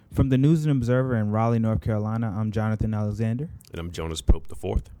From the News and Observer in Raleigh, North Carolina, I'm Jonathan Alexander. And I'm Jonas Pope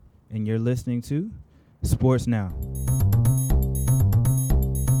IV. And you're listening to Sports Now.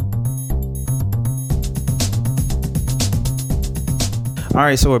 All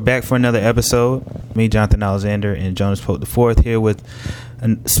right, so we're back for another episode. Me, Jonathan Alexander, and Jonas Pope IV here with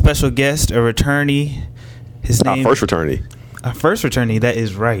a special guest, a returnee. Our first returnee. Our first returnee, that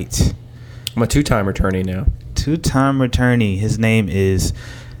is right. I'm a two-time returnee now. Two-time returnee. His name is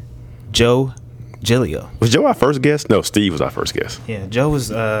Joe Giglio. Was Joe our first guest? No, Steve was our first guest. Yeah, Joe was,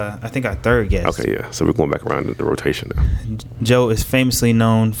 I think, our third guest. Okay, yeah. So we're going back around the rotation now. Joe is famously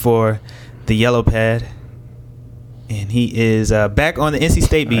known for the yellow pad, and he is back on the NC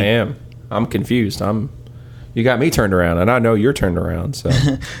State beat. I am. I'm confused. You got me turned around, and I know you're turned around. So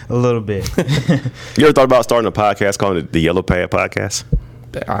a little bit. You ever thought about starting a podcast called the Yellow Pad Podcast?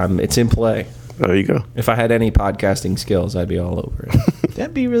 It's in play. There you go. If I had any podcasting skills, I'd be all over it.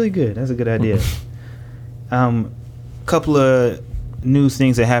 That'd be really good. That's a good idea. Couple of news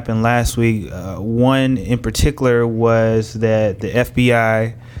things that happened last week. One in particular was that the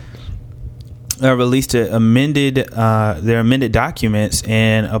FBI released their amended documents,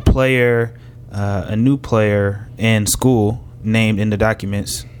 and a new player and school named in the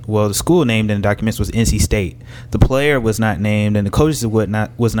documents. Well, the school named in the documents was NC State. The player was not named, and the coaches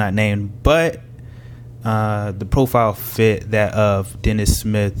was not named, but the profile fit that of Dennis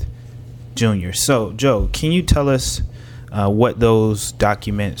Smith Jr. So, Joe, can you tell us what those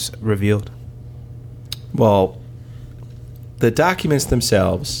documents revealed? Well, the documents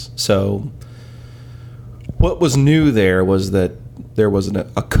themselves. So, what was new there was that there was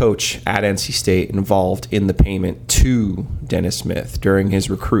a coach at NC State involved in the payment to Dennis Smith during his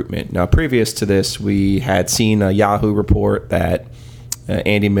recruitment. Now, previous to this, we had seen a Yahoo report that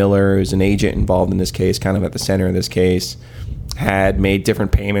Andy Miller, who's an agent involved in this case, kind of at the center of this case, had made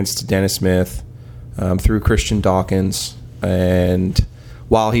different payments to Dennis Smith through Christian Dawkins. And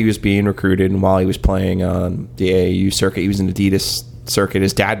while he was being recruited and while he was playing on the AAU circuit, he was in the Adidas circuit.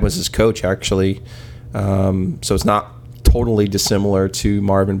 His dad was his coach, actually. So it's not totally dissimilar to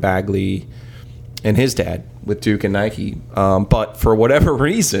Marvin Bagley and his dad with Duke and Nike. But for whatever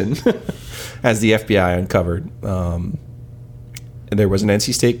reason, as the FBI uncovered, there was an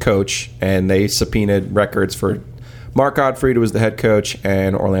NC State coach, and they subpoenaed records for Mark Gottfried, who was the head coach,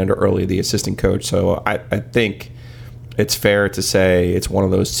 and Orlando Early, the assistant coach. So I think it's fair to say it's one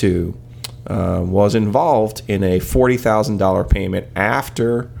of those two was involved in a $40,000 payment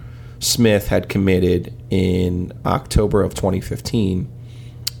after Smith had committed in October of 2015.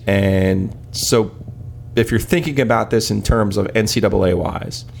 And so if you're thinking about this in terms of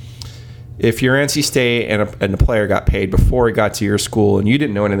NCAA-wise, if you're NC State and a player got paid before he got to your school and you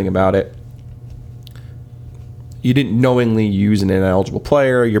didn't know anything about it, you didn't knowingly use an ineligible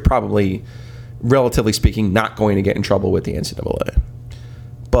player, you're probably, relatively speaking, not going to get in trouble with the NCAA.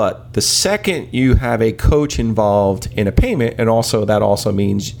 But the second you have a coach involved in a payment, and also that also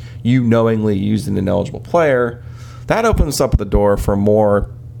means you knowingly used an ineligible player, that opens up the door for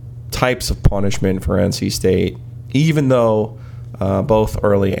more types of punishment for NC State, even though both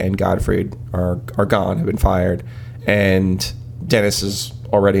Early and Gottfried are gone, have been fired, and Dennis is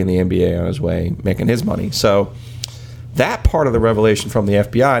already in the NBA on his way making his money. So that part of the revelation from the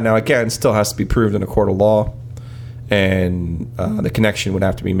FBI, now again, still has to be proved in a court of law, and the connection would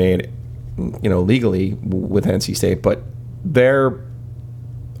have to be made, legally with NC State. But their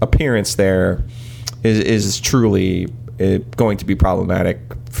appearance there is truly going to be problematic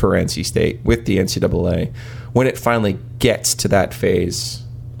for NC State with the NCAA when it finally gets to that phase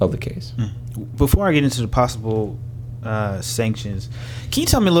of the case. Before I get into the possible sanctions, can you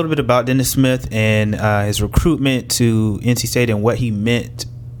tell me a little bit about Dennis Smith and his recruitment to NC State and what he meant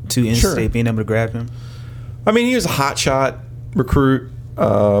to NC State being able to grab him? I mean, he was a hotshot recruit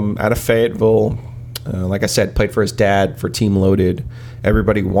out of Fayetteville. Like I said, played for his dad for Team Loaded.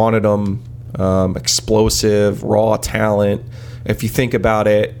 Everybody wanted him. Explosive, raw talent. If you think about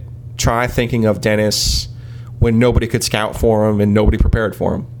it, try thinking of Dennis when nobody could scout for him and nobody prepared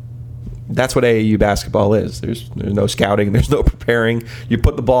for him. That's what AAU basketball is. There's no scouting. There's no preparing. You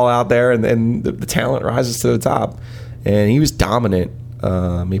put the ball out there, and then the talent rises to the top. And he was dominant.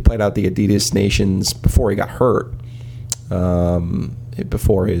 He played out the Adidas Nations before he got hurt,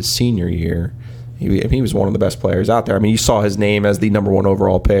 before his senior year. He was one of the best players out there. I mean, you saw his name as the number one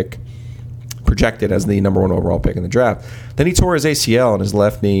overall pick, projected as the number one overall pick in the draft. Then he tore his ACL on his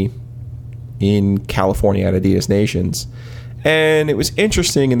left knee in California at Adidas Nations. And it was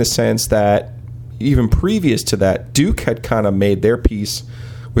interesting in the sense that even previous to that, Duke had kind of made their peace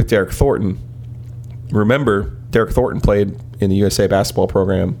with Derek Thornton. Remember, Derek Thornton played in the USA basketball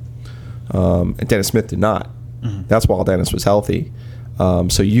program, and Dennis Smith did not. That's while Dennis was healthy.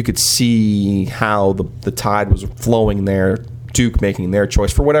 So you could see how the tide was flowing there, Duke making their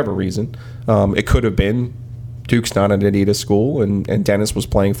choice for whatever reason. It could have been Duke's not an Adidas school, and Dennis was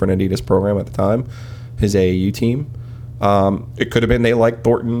playing for an Adidas program at the time, his AAU team. It could have been they liked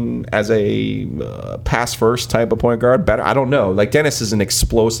Thornton as a pass-first type of point guard better. I don't know. Like, Dennis is an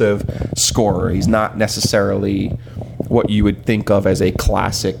explosive scorer. He's not necessarily what you would think of as a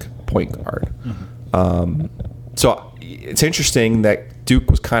classic point guard. So it's interesting that Duke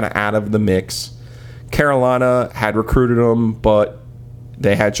was kind of out of the mix. Carolina had recruited him, but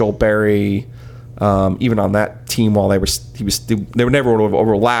they had Joel Berry. Even on that team, while they were never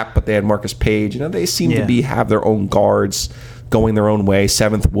overlapped, but they had Marcus Page. They seem to have their own guards going their own way.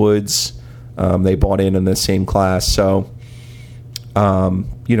 Seventh Woods, they bought in the same class. So, I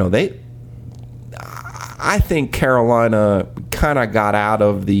think Carolina kind of got out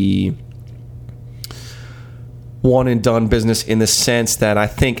of the one and done business in the sense that I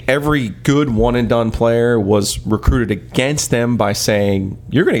think every good one and done player was recruited against them by saying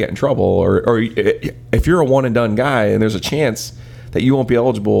you're going to get in trouble, or if you're a one and done guy and there's a chance that you won't be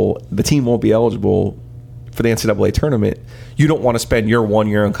eligible, the team won't be eligible for the NCAA tournament, you don't want to spend your 1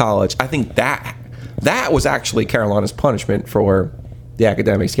 year in college. I think that was actually Carolina's punishment for the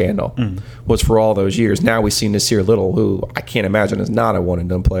academic scandal, was for all those years. Now we see Nasir Little, who I can't imagine is not a one and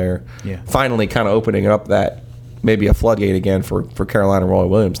done player, finally kind of opening up that maybe a floodgate again for Carolina and Roy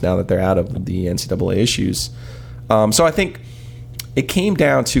Williams now that they're out of the NCAA issues. So I think it came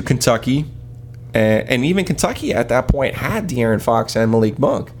down to Kentucky, and even Kentucky at that point had De'Aaron Fox and Malik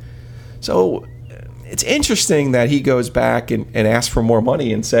Monk. So it's interesting that he goes back and asks for more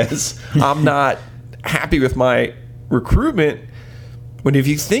money and says, I'm not happy with my recruitment. When if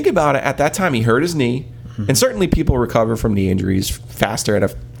you think about it, at that time he hurt his knee, and certainly people recover from knee injuries faster at a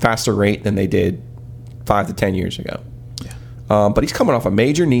faster rate than they did 5 to 10 years ago. But he's coming off a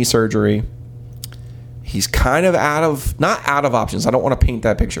major knee surgery. He's kind of not out of options. I don't want to paint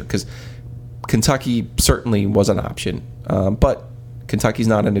that picture because Kentucky certainly was an option. But Kentucky's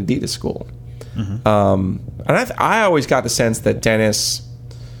not an Adidas school. And I always got the sense that Dennis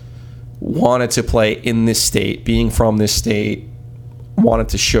wanted to play in this state, being from this state, wanted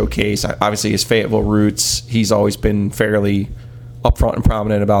to showcase, obviously, his Fayetteville roots. He's always been fairly upfront and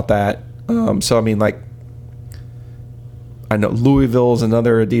prominent about that. So, I mean, like, I know Louisville is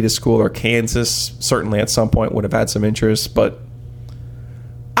another Adidas school, or Kansas certainly at some point would have had some interest, but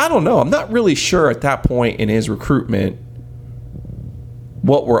I don't know. I'm not really sure at that point in his recruitment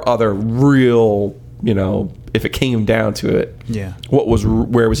what were other real, if it came down to it,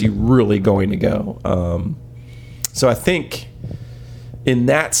 where was he really going to go? So I think in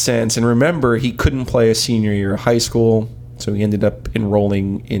that sense, and remember, he couldn't play a senior year of high school, so he ended up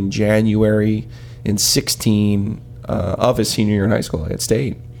enrolling in January in 16 of his senior year in high school at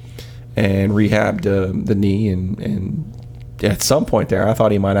State, and rehabbed the knee. And at some point there, I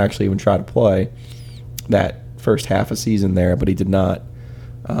thought he might actually even try to play that first half a season there, but he did not.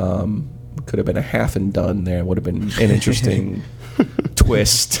 Could have been a half and done there. Would have been an interesting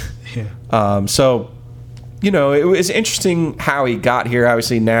twist. So, it was interesting how he got here.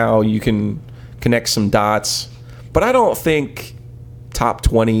 Obviously, now you can connect some dots. But I don't think top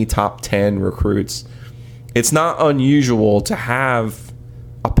 20, top 10 recruits, it's not unusual to have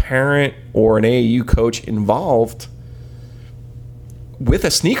a parent or an AAU coach involved with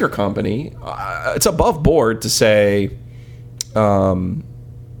a sneaker company. It's above board to say,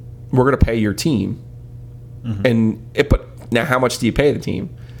 we're going to pay your team. But now how much do you pay the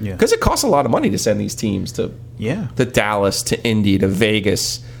team? Because it costs a lot of money to send these teams to Dallas, to Indy, to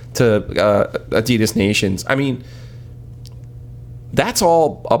Vegas, to Adidas Nations. I mean, that's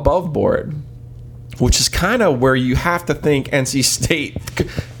all above board, which is kind of where you have to think NC State,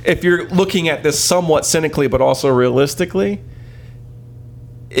 if you're looking at this somewhat cynically but also realistically,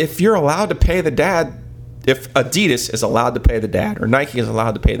 if you're allowed to pay the dad, if Adidas is allowed to pay the dad or Nike is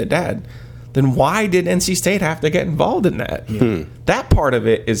allowed to pay the dad, then why did NC State have to get involved in that? That part of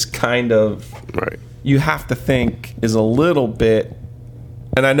it is kind of, you have to think is a little bit,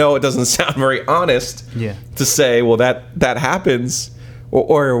 and I know it doesn't sound very honest to say, well, that happens,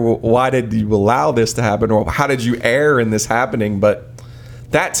 or why did you allow this to happen, or how did you err in this happening? But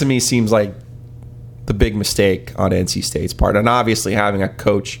that to me seems like the big mistake on NC State's part. And obviously having a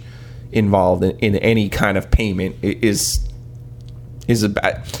coach involved in any kind of payment is a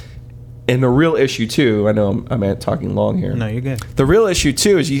bad. And the real issue too, I know I'm talking long here. No, you're good. The real issue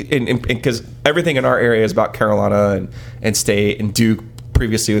too is because everything in our area is about Carolina and State and Duke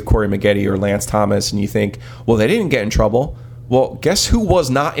previously with Corey Maggette or Lance Thomas, and you think, well, they didn't get in trouble. Well, guess who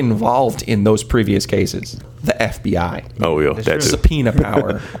was not involved in those previous cases? The FBI. Oh, yeah, that too. Subpoena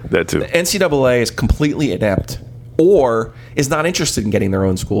power. That too. The NCAA is completely inept or is not interested in getting their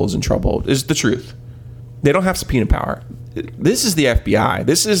own schools in trouble, is the truth. They don't have subpoena power. This is the FBI.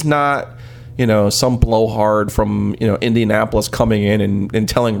 This is not, some blowhard from, Indianapolis coming in and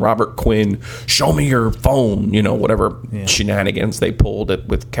telling Robert Quinn, show me your phone, whatever shenanigans they pulled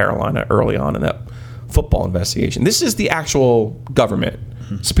with Carolina early on in that football investigation. This is the actual government,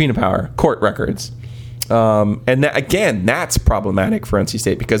 subpoena power, court records. And again, that's problematic for NC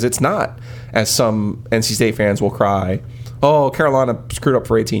State because it's not, as some NC State fans will cry, oh, Carolina screwed up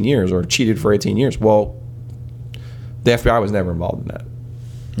for 18 years or cheated for 18 years. Well, the FBI was never involved in that.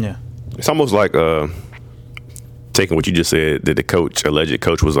 Yeah. It's almost like taking what you just said, that the alleged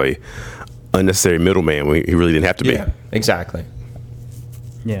coach was a unnecessary middleman when he really didn't have to be. Yeah, exactly.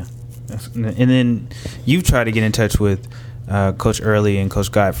 Yeah. And then you've tried to get in touch with Coach Early and Coach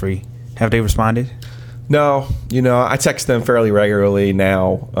Godfrey. Have they responded? No. I text them fairly regularly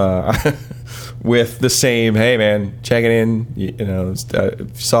now with the same, hey, man, checking in.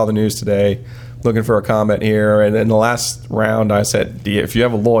 Saw the news today, looking for a comment here. And in the last round, I said, if you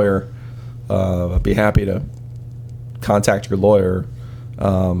have a lawyer, I'd be happy to contact your lawyer.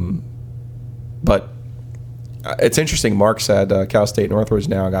 But it's interesting. Mark said Cal State Northwoods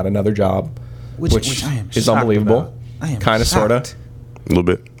now got another job, which I am is unbelievable. About. I am kind of, sort of. A little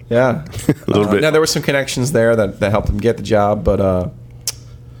bit. Yeah. A little bit. Now, there were some connections there that helped him get the job, but,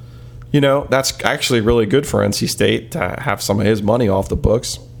 that's actually really good for NC State to have some of his money off the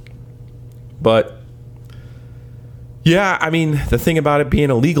books. But, yeah, I mean, the thing about it being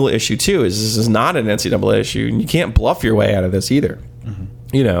a legal issue, too, is this is not an NCAA issue, and you can't bluff your way out of this either. Mm-hmm.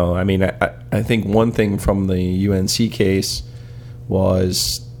 I think one thing from the UNC case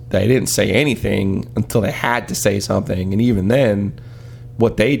was they didn't say anything until they had to say something, and even then,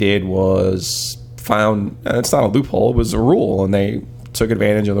 what they did was found it's not a loophole, it was a rule, and they took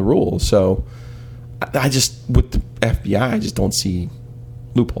advantage of the rule. So I just, with the FBI, I just don't see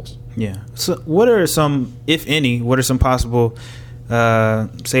loopholes. Yeah. So what are some, if any, possible,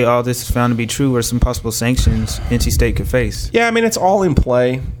 say all this is found to be true, or some possible sanctions NC State could face? Yeah, I mean, it's all in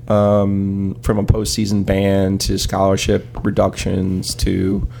play, from a postseason ban to scholarship reductions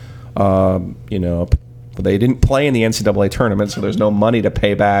to, they didn't play in the NCAA tournament, so there's no money to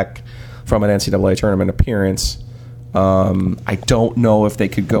pay back from an NCAA tournament appearance. I don't know if they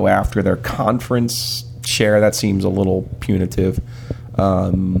could go after their conference share. That seems a little punitive.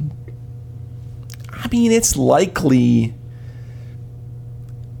 It's likely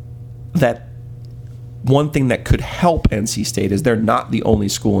that one thing that could help NC State is they're not the only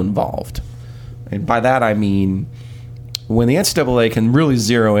school involved. And by that I mean, when the NCAA can really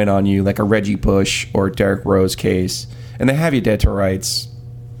zero in on you, like a Reggie Bush or Derrick Rose case, and they have you dead to rights,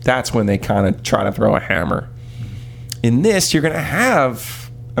 that's when they kind of try to throw a hammer. In this, you're going to have,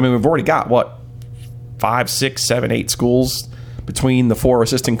 we've already got, 5, 6, 7, 8 schools between the 4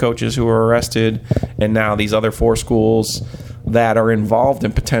 assistant coaches who were arrested and now these other 4 schools that are involved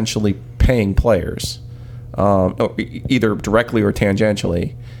in potentially paying players, either directly or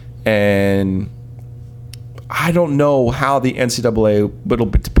tangentially. And I don't know how the NCAA, but it'll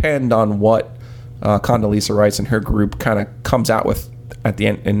depend on what Condoleezza Rice and her group kind of comes out with at the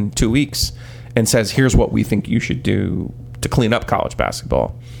end in 2 weeks and says, here's what we think you should do to clean up college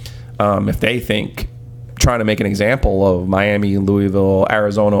basketball. If they think trying to make an example of Miami, Louisville,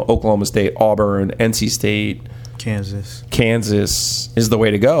 Arizona, Oklahoma State, Auburn, NC State, Kansas is the way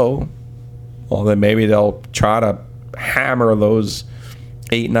to go, well, then maybe they'll try to hammer those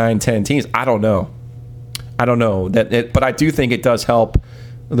 8, 9, 10 teams. I don't know. But I do think it does help.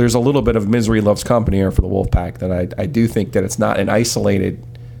 There's a little bit of misery loves company here for the Wolfpack, that I do think that it's not an isolated,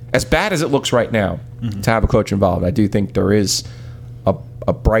 as bad as it looks right now, to have a coach involved. I do think there is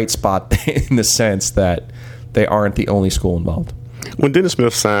a bright spot in the sense that they aren't the only school involved. When Dennis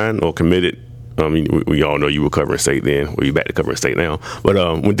Smith signed or committed, we all know you were covering State then, or you're back to covering State now. But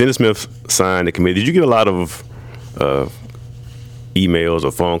when Dennis Smith signed and committed, did you get a lot of emails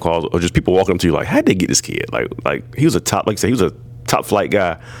or phone calls or just people walking up to you like, how'd they get this kid? Like he was a top, like you say, he was a top flight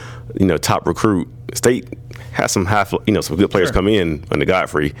guy, top recruit. State had some some good players come in under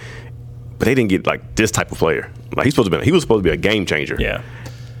Godfrey, but they didn't get like this type of player. Like he was supposed to be a game changer. Yeah.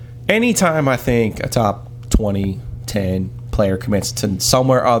 Anytime I think a top 20, 10 player commits to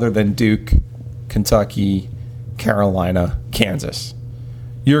somewhere other than Duke, Kentucky, Carolina, Kansas,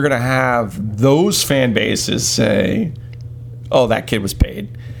 you're going to have those fan bases say, oh, that kid was paid.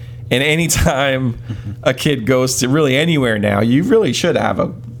 And anytime a kid goes to really anywhere now, you really should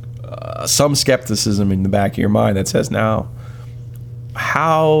have some skepticism in the back of your mind that says, now,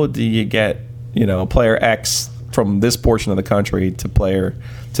 how do you get, player X from this portion of the country to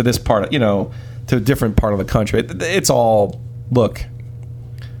this part of, to a different part of the country? It's all, look,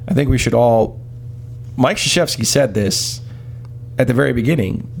 I think we should all, Mike Krzyzewski said this at the very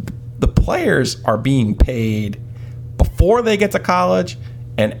beginning, the players are being paid before they get to college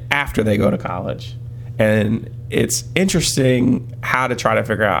and after they go to college. And it's interesting how to try to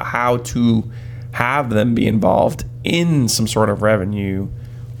figure out how to have them be involved in some sort of revenue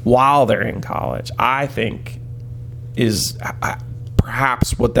while they're in college, I think is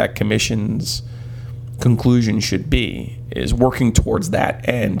perhaps what that commission's conclusion should be, is working towards that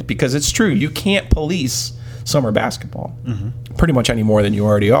end. Because it's true, you can't police summer basketball pretty much any more than you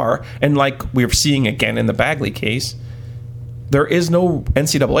already are. And like we're seeing again in the Bagley case, there is no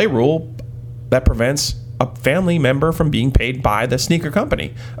NCAA rule that prevents a family member from being paid by the sneaker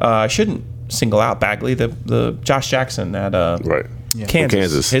company. I shouldn't single out Bagley, the Josh Jackson at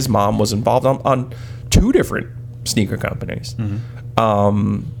Kansas. His mom was involved on 2 different sneaker companies.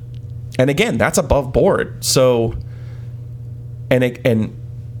 And again, that's above board. So, and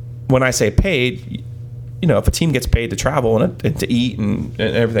when I say paid, if a team gets paid to travel and to eat and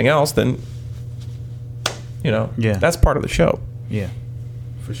everything else, then that's part of the show. Yeah,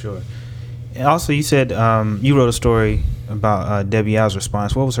 for sure. And also, you said you wrote a story about Debbie Al's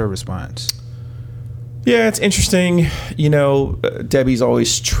response. What was her response? Yeah, it's interesting. Debbie's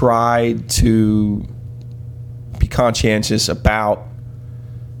always tried to be conscientious about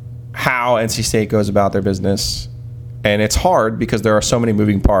how NC State goes about their business. And it's hard because there are so many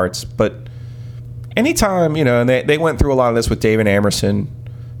moving parts. But anytime, and they went through a lot of this with David Amerson,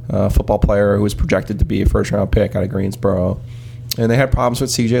 a football player who was projected to be a first-round pick out of Greensboro. And they had problems with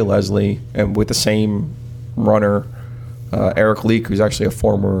C.J. Leslie and with the same runner, Eric Leak, who's actually a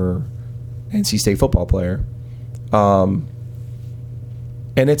former NC State football player. And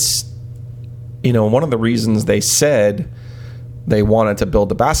it's, one of the reasons they said they wanted to build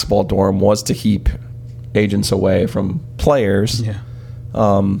the basketball dorm was to keep agents away from players. Yeah.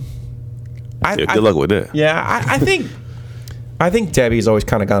 Good luck with that. Yeah, I think Debbie's always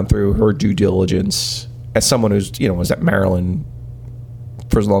kind of gone through her due diligence as someone who's, was at Maryland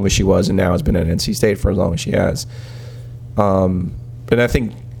for as long as she was and now has been at NC State for as long as she has. And I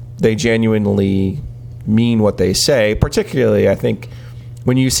think they genuinely mean what they say. Particularly, I think,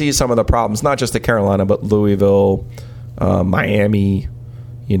 when you see some of the problems, not just at Carolina, but Louisville, Miami,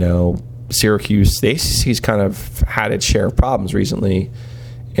 Syracuse, the ACC's kind of had its share of problems recently.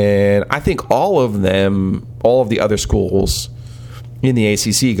 And I think all of the other schools in the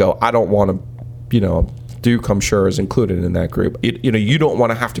ACC go, I don't want to, Duke, I'm sure, is included in that group. You don't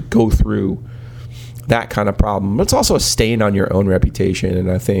want to have to go through that kind of problem. It's also a stain on your own reputation,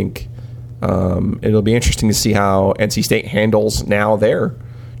 and I think it'll be interesting to see how NC State handles now their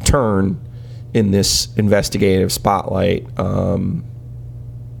turn in this investigative spotlight.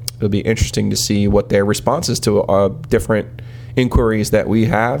 It'll be interesting to see what their response is to different inquiries that we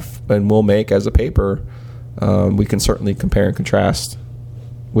have and will make as a paper. We can certainly compare and contrast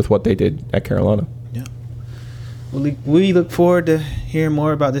with what they did at Carolina. Yeah. We look forward to hearing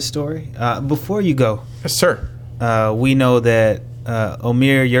more about this story. Before you go, Yes, sir. We know that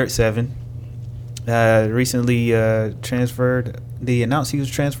Omer Yurtseven recently transferred. They announced he was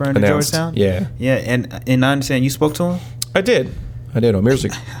transferring to Georgetown. Yeah. Yeah, and I understand you spoke to him? I did. Omer's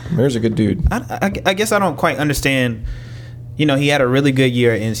a good dude. I guess I don't quite understand. He had a really good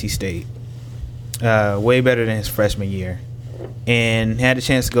year at NC State. Way better than his freshman year. And had a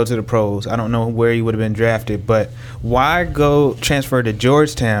chance to go to the pros. I don't know where he would have been drafted, but why go transfer to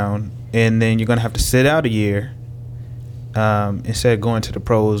Georgetown and then you're going to have to sit out a year instead of going to the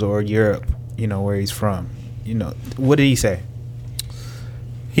pros or Europe, where he's from? What did he say?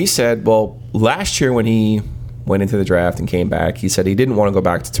 He said, well, last year when he went into the draft and came back, he said he didn't want to go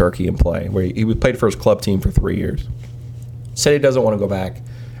back to Turkey and play, where he played for his club team for 3 years. Said he doesn't want to go back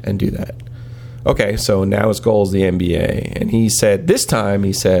and do that. Okay, so now his goal is the NBA. And he said this time,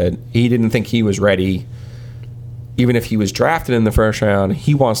 he didn't think he was ready. Even if he was drafted in the first round,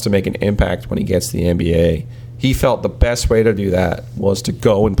 he wants to make an impact when he gets to the NBA. He felt the best way to do that was to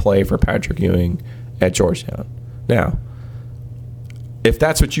go and play for Patrick Ewing at Georgetown. Now, if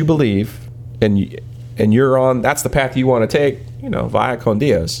that's what you believe and you're on, that's the path you want to take, via Con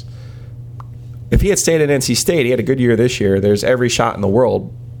Dios. If he had stayed at NC State, he had a good year this year. There's every shot in the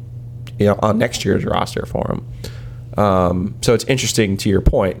world, on next year's roster for him. So it's interesting to your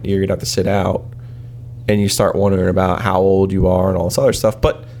point. You're going to have to sit out and you start wondering about how old you are and all this other stuff.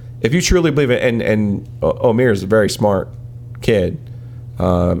 But if you truly believe it, and Omier is a very smart kid.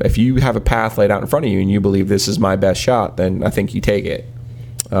 If you have a path laid out in front of you and you believe this is my best shot, then I think you take it.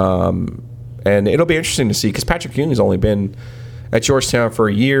 And it'll be interesting to see, because Patrick Ewing's only been at Georgetown for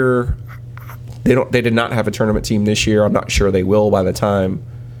a year. They did not have a tournament team this year. I'm not sure they will by the time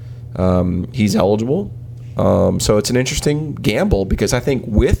he's eligible. So it's an interesting gamble, because I think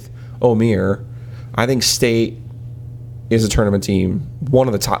with Omier, I think State is a tournament team, one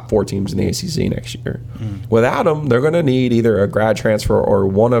of the top 4 teams in the ACC next year. Without him, they're going to need either a grad transfer or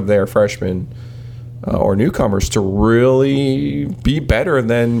one of their freshmen or newcomers to really be better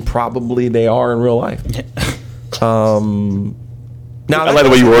than probably they are in real life. Now, I like the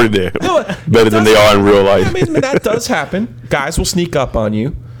way you worded it. Better than they are in real life. I mean, that does happen. Guys will sneak up on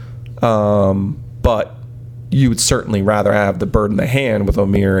you. But you would certainly rather have the bird in the hand with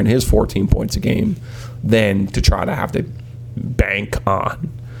Omier and his 14 points a game than to try to have to bank on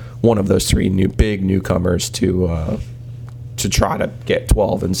one of those 3 big newcomers to try to get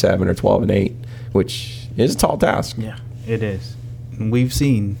 12-7 or 12-8, which is a tall task. Yeah, it is. We've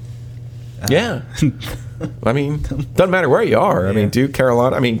seen. Yeah. I mean, doesn't matter where you are. I mean,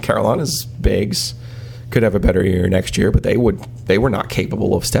 Carolina's bigs could have a better year next year, but they were not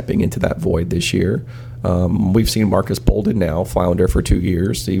capable of stepping into that void this year. We've seen Marcus Bolden now flounder for 2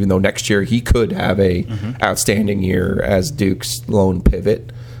 years, even though next year he could have a outstanding year as Duke's lone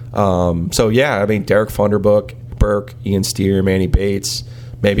pivot. So yeah, I mean, Derek Funderburk, Ian Steer, Manny Bates,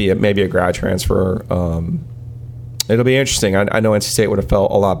 maybe a grad transfer. It'll be interesting. I know NC State would have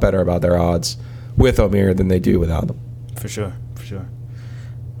felt a lot better about their odds with Omier than they do without them. For sure.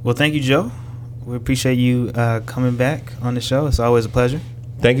 Well, thank you, Joe. We appreciate you coming back on the show. It's always a pleasure.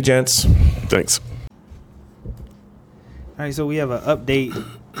 Thank you, gents. Thanks. All right, so we have an update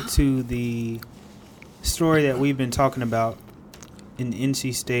to the story that we've been talking about in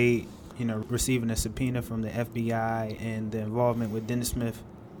NC State, receiving a subpoena from the FBI and the involvement with Dennis Smith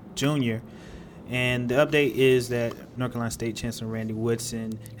Jr. And the update is that North Carolina State Chancellor Randy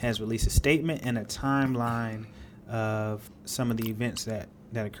Woodson has released a statement and a timeline of some of the events that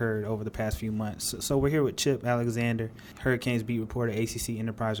occurred over the past few months. So we're here with Chip Alexander, Hurricanes beat reporter, ACC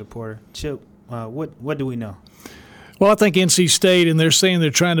Enterprise reporter. Chip, what do we know? Well, I think NC State, and they're saying they're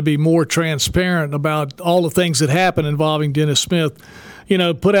trying to be more transparent about all the things that happened involving Dennis Smith,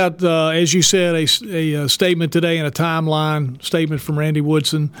 put out, as you said, a statement today and a timeline statement from Randy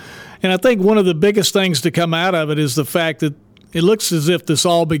Woodson. And I think one of the biggest things to come out of it is the fact that it looks as if this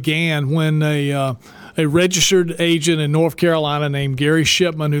all began when a registered agent in North Carolina named Gary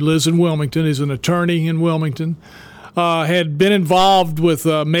Shipman, who lives in Wilmington, is an attorney in Wilmington, had been involved with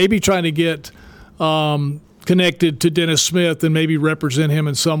maybe trying to get connected to Dennis Smith and maybe represent him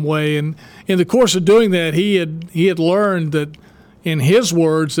in some way. And in the course of doing that, he had learned that, in his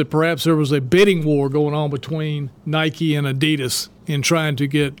words, that perhaps there was a bidding war going on between Nike and Adidas in trying to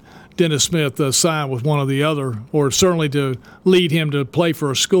get Dennis Smith signed with one or the other, or certainly to lead him to play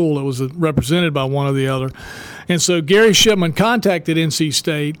for a school that was represented by one or the other. And so Gary Shipman contacted NC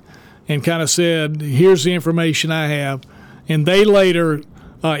State and kind of said, here's the information I have. And they later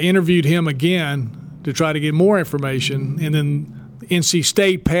interviewed him again to try to get more information. And then NC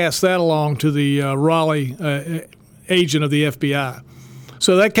State passed that along to the Raleigh agent of the FBI.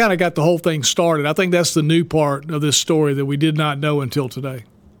 So that kind of got the whole thing started. I think that's the new part of this story that we did not know until today.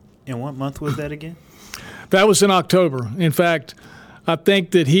 And what month was that again? That was in October. In fact, I think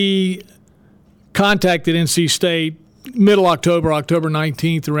that he contacted NC State middle October, October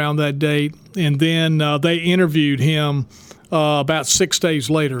 19th, around that date, and then they interviewed him about 6 days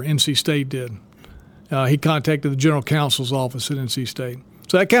later, NC State did. He contacted the general counsel's office at NC State.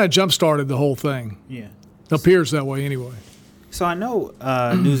 So that kind of jump-started the whole thing. Yeah. It appears that way anyway. So I know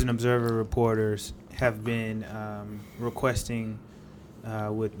News and Observer reporters have been requesting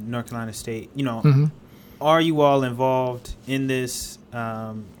with North Carolina State, are you all involved in this?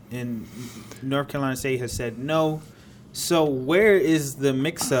 And North Carolina State has said no. So where is the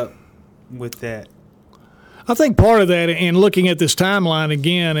mix-up with that? I think part of that, and looking at this timeline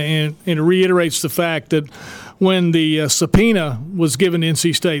again, and it reiterates the fact that when the subpoena was given to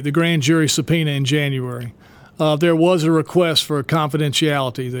NC State, the grand jury subpoena in January, there was a request for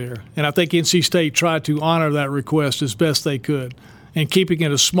confidentiality there. And I think NC State tried to honor that request as best they could, and keeping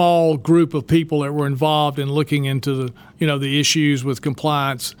it a small group of people that were involved in looking into the issues with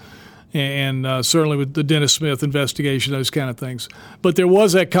compliance and certainly with the Dennis Smith investigation, those kind of things. But there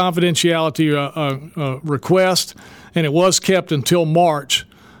was that confidentiality request, and it was kept until March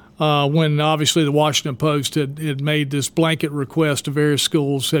when obviously the Washington Post had made this blanket request to various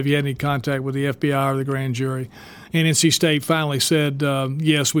schools, have you had any contact with the FBI or the grand jury? And NC State finally said,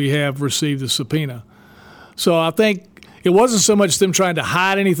 yes, we have received the subpoena. So I think it wasn't so much them trying to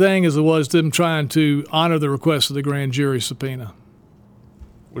hide anything as it was them trying to honor the request of the grand jury subpoena.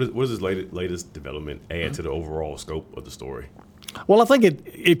 What is this latest development add to the overall scope of the story? Well, I think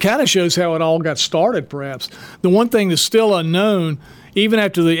it kind of shows how it all got started, perhaps. The one thing that's still unknown, even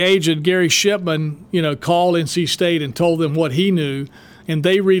after the agent Gary Shipman, called NC State and told them what he knew, and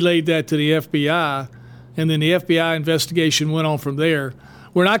they relayed that to the FBI, and then the FBI investigation went on from there.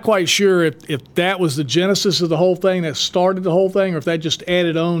 We're not quite sure if that was the genesis of the whole thing, that started the whole thing, or if that just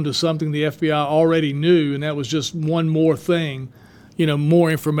added on to something the FBI already knew, and that was just one more thing, more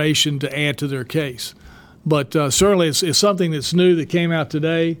information to add to their case. But certainly it's something that's new that came out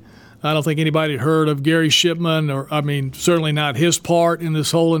today. I don't think anybody had heard of Gary Shipman, certainly not his part in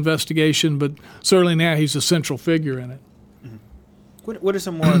this whole investigation, but certainly now he's a central figure in it. Mm-hmm. What are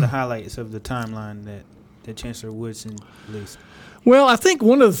some more of the highlights of the timeline that Chancellor Woodson released? Well, I think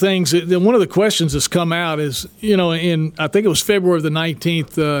one of the things, one of the questions that's come out is, I think it was February the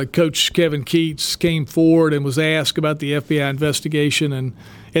 19th, Coach Kevin Keatts came forward and was asked about the FBI investigation, and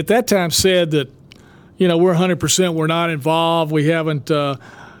at that time said that, we're 100%, we're not involved. We haven't,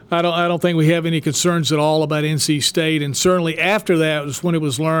 I don't think we have any concerns at all about NC State. And certainly after that was when it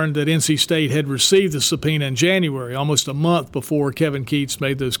was learned that NC State had received the subpoena in January, almost a month before Kevin Keatts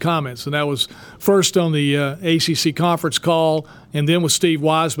made those comments. And that was first on the ACC conference call, and then with Steve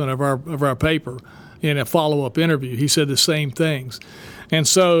Wiseman of our paper in a follow-up interview. He said the same things. And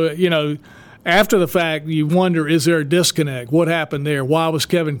so, after the fact, you wonder, is there a disconnect? What happened there? Why was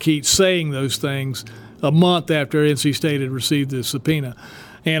Kevin Keatts saying those things a month after NC State had received the subpoena?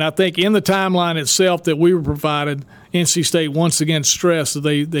 And I think in the timeline itself that we were provided, NC State once again stressed that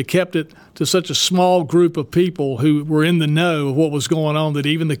they kept it to such a small group of people who were in the know of what was going on that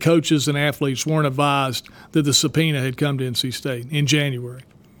even the coaches and athletes weren't advised that the subpoena had come to NC State in January.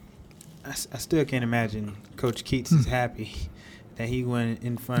 I still can't imagine Coach Keatts is happy that he went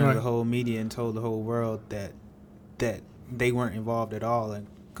in front of the whole media and told the whole world that they weren't involved at all, and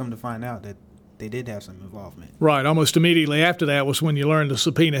come to find out that they did have some involvement. Right. Almost immediately after that was when you learned the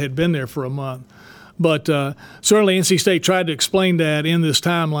subpoena had been there for a month. But certainly NC State tried to explain that in this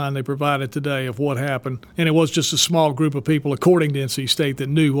timeline they provided today of what happened. And it was just a small group of people, according to NC State, that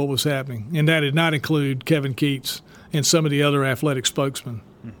knew what was happening. And that did not include Kevin Keatts and some of the other athletic spokesmen.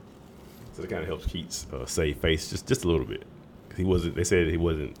 So it kind of helps Keatts save face just a little bit. He wasn't. They said he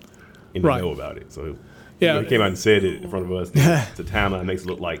wasn't in the know about it. So he came out and said it in front of us. The timeline makes it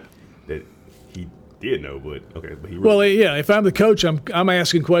look like that he did know, but okay. But he really if I'm the coach, I'm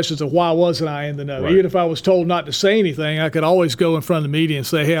asking questions of why wasn't I in the know? Right. Even if I was told not to say anything, I could always go in front of the media and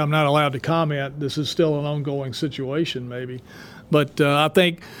say, hey, I'm not allowed to comment. This is still an ongoing situation, maybe. But I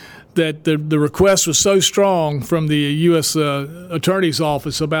think that the request was so strong from the U.S. Attorney's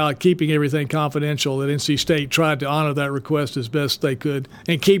Office about keeping everything confidential that NC State tried to honor that request as best they could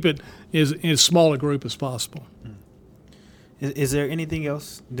and keep it as small a group as possible. Is there anything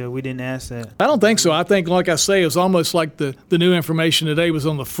else that we didn't ask that? I don't think so. I think, like I say, it was almost like the new information today was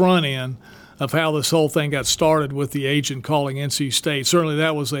on the front end of how this whole thing got started with the agent calling NC State. Certainly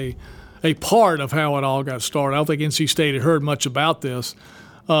that was a part of how it all got started. I don't think NC State had heard much about this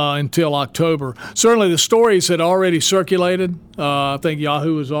until October. Certainly the stories had already circulated. I think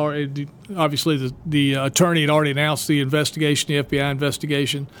Yahoo was already – obviously the attorney had already announced the investigation, the FBI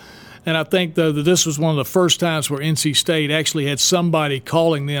investigation. And I think, though, that this was one of the first times where NC State actually had somebody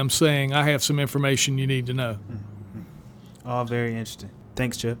calling them saying, I have some information you need to know. Mm-hmm. All very interesting.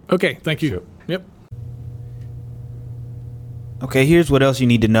 Thanks, Chip. Okay, thank you. Chip. Yep. Okay, here's what else you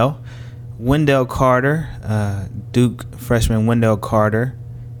need to know. Wendell Carter, Duke freshman Wendell Carter,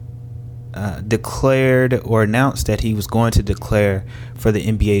 declared or announced that he was going to declare for the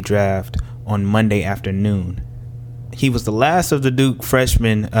NBA draft on Monday afternoon. He was the last of the Duke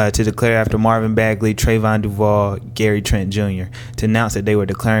freshmen to declare after Marvin Bagley, Trayvon Duval, Gary Trent Jr. to announce that they were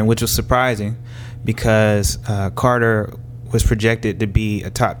declaring, which was surprising because Carter was projected to be a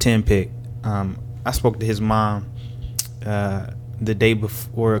top 10 pick. I spoke to his mom the day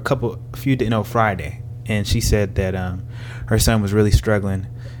before, Friday, and she said that her son was really struggling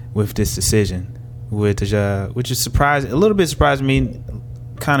with this decision, which is surprising. A little bit surprising me,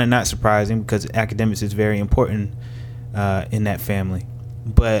 kind of not surprising because academics is very important in that family.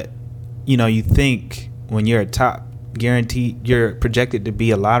 But you think when you're a top guaranteed, you're projected to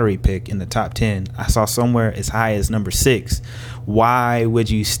be a lottery pick in the top 10. I saw somewhere as high as number 6. Why would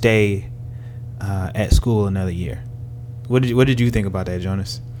you stay at school another year? What did you think about that,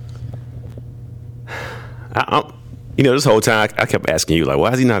 Jonas? This whole time I kept asking you, like, why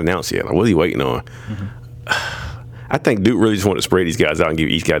has he not announced yet? Like, what is he waiting on? I think Duke really just wanted to spread these guys out and give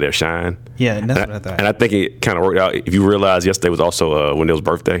each guy their shine. Yeah, and that's what I thought. And I think it kind of worked out. If you realize yesterday was also Wendell's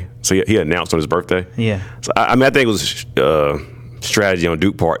birthday, so he announced on his birthday. Yeah. So I think it was strategy on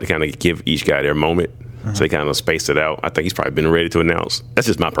Duke part to kind of give each guy their moment. So they kind of spaced it out. I think he's probably been ready to announce. That's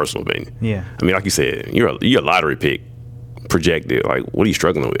just my personal opinion. Yeah. I mean, like you said, you're a lottery pick projected. Like, what are you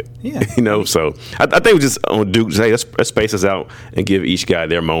struggling with? Yeah. So I think it was just on Duke. Hey, let's space this out and give each guy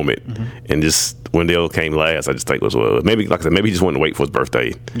their moment. And just Wendell came last. I just think it was maybe, like I said, maybe he just wanted to wait for his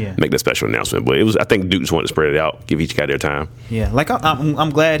birthday, make that special announcement. But I think Duke just wanted to spread it out, give each guy their time. Yeah. Like I'm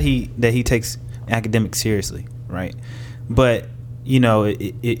glad that he takes academics seriously, right? But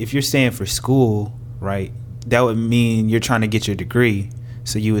if you're staying for school, right, that would mean you're trying to get your degree,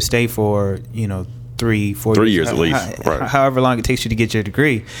 so you would stay for 3-4 years at least, right? However long it takes you to get your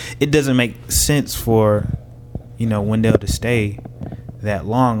degree. It doesn't make sense for Wendell to stay that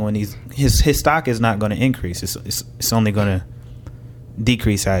long when his stock is not going to increase. It's only going to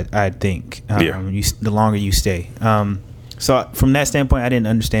decrease. I think. The longer you stay. So from that standpoint, I didn't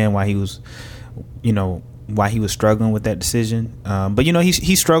understand why he was, why he was struggling with that decision. But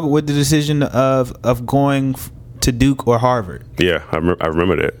he struggled with the decision of going to Duke or Harvard. Yeah, I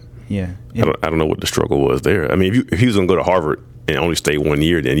remember that. Yeah. I don't know what the struggle was there. I mean, if he was going to go to Harvard and only stay 1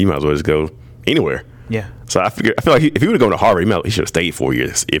 year, then you might as well just go anywhere. Yeah. So I feel like if he would have gone to Harvard, he should have stayed 4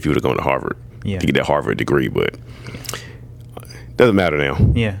 years if he would have gone to Harvard to get that Harvard degree. But it doesn't matter now.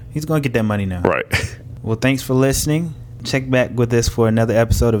 Yeah, he's going to get that money now. Right. Well, thanks for listening. Check back with us for another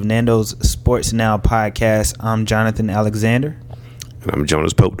episode of Nando's Sports Now podcast. I'm Jonathan Alexander. And I'm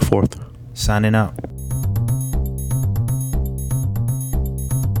Jonas Pope IV. Signing out.